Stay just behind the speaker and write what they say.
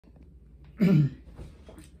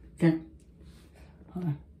Okay. Hold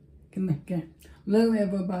on. Come on. Okay. Hello,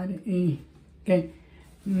 everybody. Okay.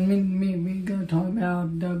 We gonna talk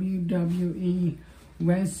about WWE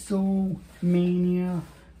Wrestlemania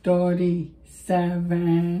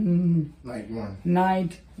 37.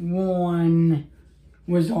 Night one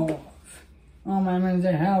was off. Oh my man,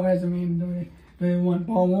 how Wrestlemania 31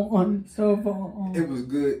 1 so far? It was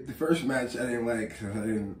good. The first match I didn't like. So I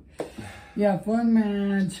didn't. Yeah, fun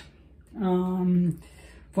match. Fun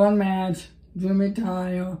match. Drew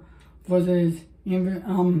McIntyre versus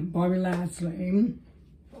Bobby Lashley.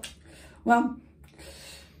 Well,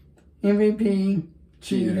 MVP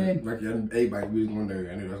cheated. Like everybody was going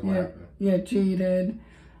there. I knew that's what happened. Yeah, cheated.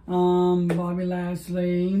 Bobby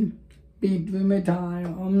Lashley beat Drew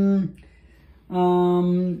McIntyre.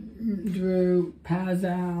 Drew passed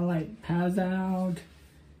out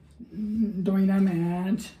during that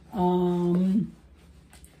match.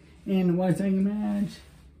 In what second match?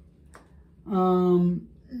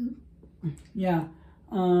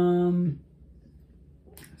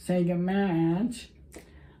 Second match.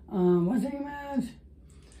 What second match?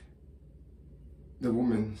 The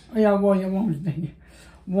women's. Oh, yeah, women's thing.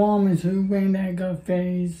 Women's who win that good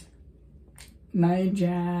face. Nia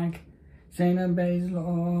Jax, Shayna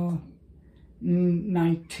Baszler.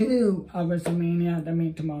 Night 2 of WrestleMania, that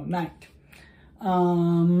means tomorrow night.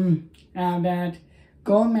 After that,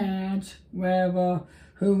 go match, wherever,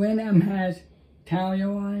 who win that match, Talia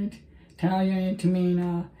White, Talia and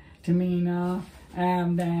Tamina,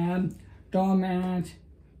 after that, door match.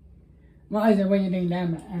 Well, I said, what do you think that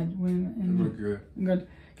match? It looked good. Good.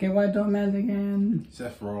 Okay, what door match again?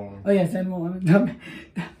 Seth Rollins. Oh yeah, Seth Rollins.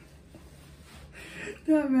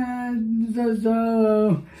 That man,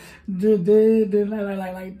 so did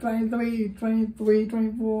like 23,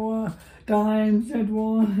 24 times at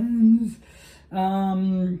once.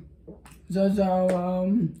 When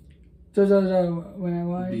I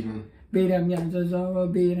was beat him, yeah,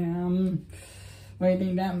 beat him. What do you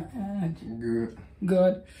think that match?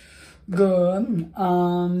 Good.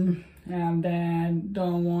 And then the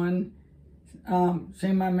one,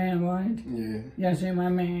 say my man, right? Yeah, say my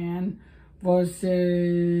man.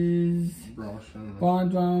 Versus Braun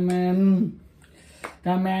Strowman.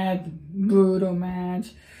 That match, brutal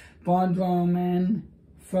match. Braun Strowman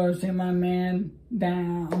first Say My Man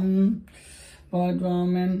down. Braun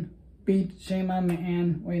Strowman beat Say My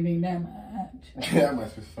Man winning that match. That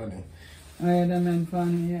match was funny. Oh yeah, that match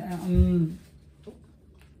funny, yeah.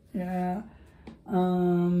 Yeah.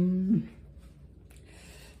 Oh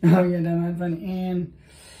yeah, that match funny. And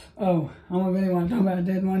I really want to talk about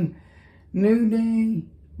this one. New Day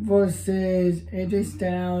versus AJ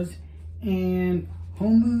Styles and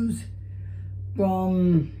Hummus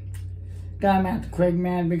from that match, quick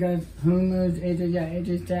match, because Hummus,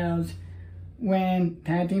 AJ Styles win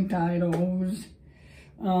tag team titles.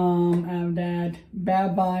 After that,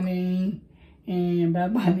 Bad Bunny,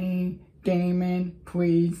 Damon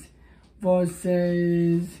Priest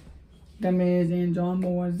versus The Miz and John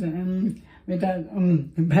Morrison. With that,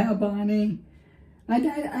 Bad Bunny. My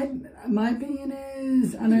opinion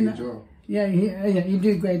is, I don't know. Yeah, he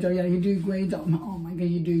do a great job. Yeah, he do a great job. Oh my God,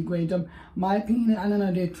 he do a great job. My opinion, I don't know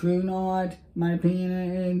if they're true or not. My opinion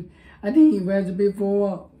is, I think he read it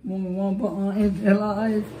before one put on in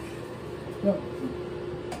live.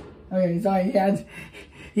 Okay, sorry,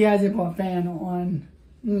 he has it for a fan on.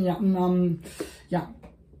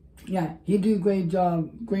 Yeah, he do a great job.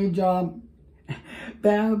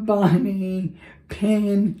 Bad Bunny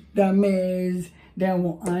pin The Miz. That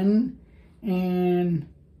won, and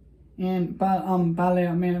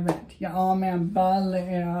Belair main event. Yeah, all-man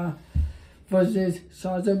Belair versus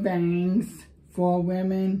Sasha Banks for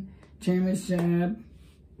Women Championship,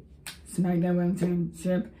 SmackDown Women's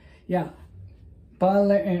Championship. Yeah,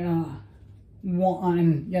 Belair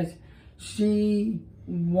won. Yes, she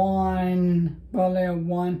won. Belair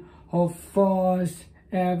won her first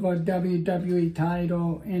ever WWE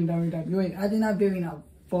title in WWE. I did not feel enough.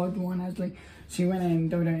 Fourth one, actually. She went in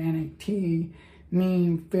NXT,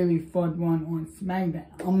 very fourth one on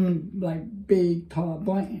SmackDown. Like big tall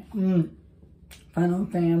boy. Final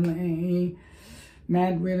Family.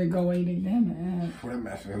 Matt really go eating that match. What a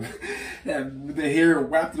match. Yeah, the hair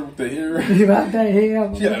wrapped up with the hair. She wrapped that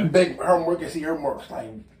hair. She had a big arm work. You see her marks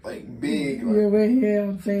like big. Yeah, we're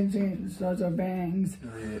here. Same sorts of bangs.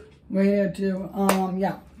 Yeah. We're here too.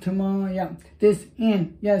 Tomorrow. Yeah, this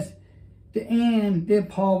end. Yes. The end, did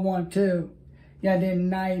Paul 1 too. Yeah, they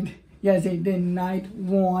did night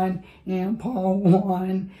 1 and Paul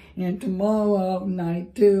 1. And tomorrow,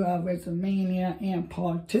 night 2 of WrestleMania and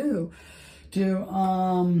Paul 2.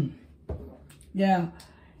 Yeah.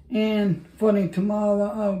 And for the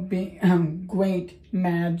tomorrow, will be great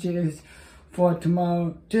matches for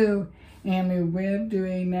tomorrow too. And we will do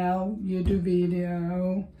a now YouTube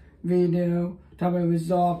video talking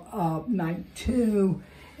result of night 2.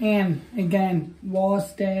 And again, Raw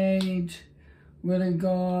stage, really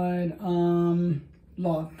good.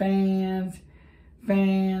 Lot of fans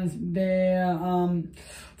there.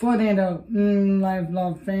 For the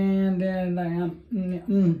lot of fans there, like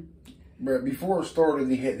But before it started,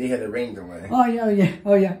 they had a rain delay. Oh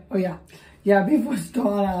yeah. Yeah, before it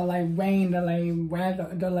started, like rain delay,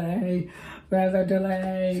 weather delay. So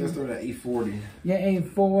it started at 8:40. Yeah,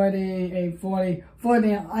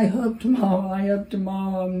 8:40. I hope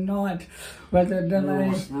tomorrow I'm not weather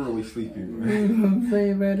delay. We're really sleepy.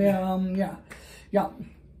 Yeah.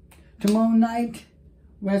 Tomorrow night,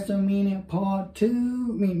 Wrestlemania Part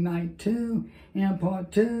 2, Night 2, and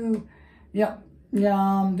Part 2. Yep.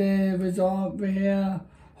 Yeah, the result here,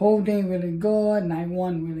 whole day really good, night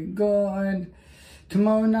 1 really good.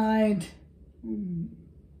 Tomorrow night,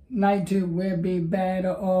 night 2 will be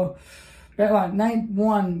better, or better, night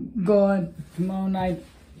 1 good, tomorrow night,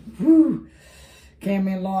 whoo,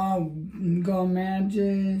 Camelot, go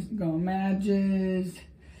matches,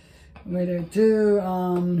 with it too,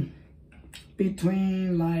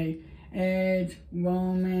 between like Edge,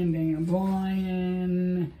 Roman, and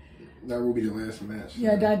Bryan. That will be the last match.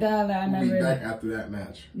 Yeah, we'll be back after that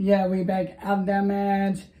match. Yeah, we back after that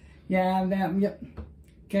match. Yeah, yep.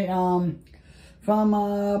 Okay, thumb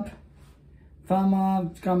up.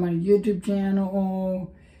 It's got my YouTube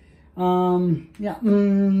channel. Yeah.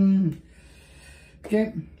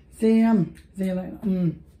 Okay, see you later.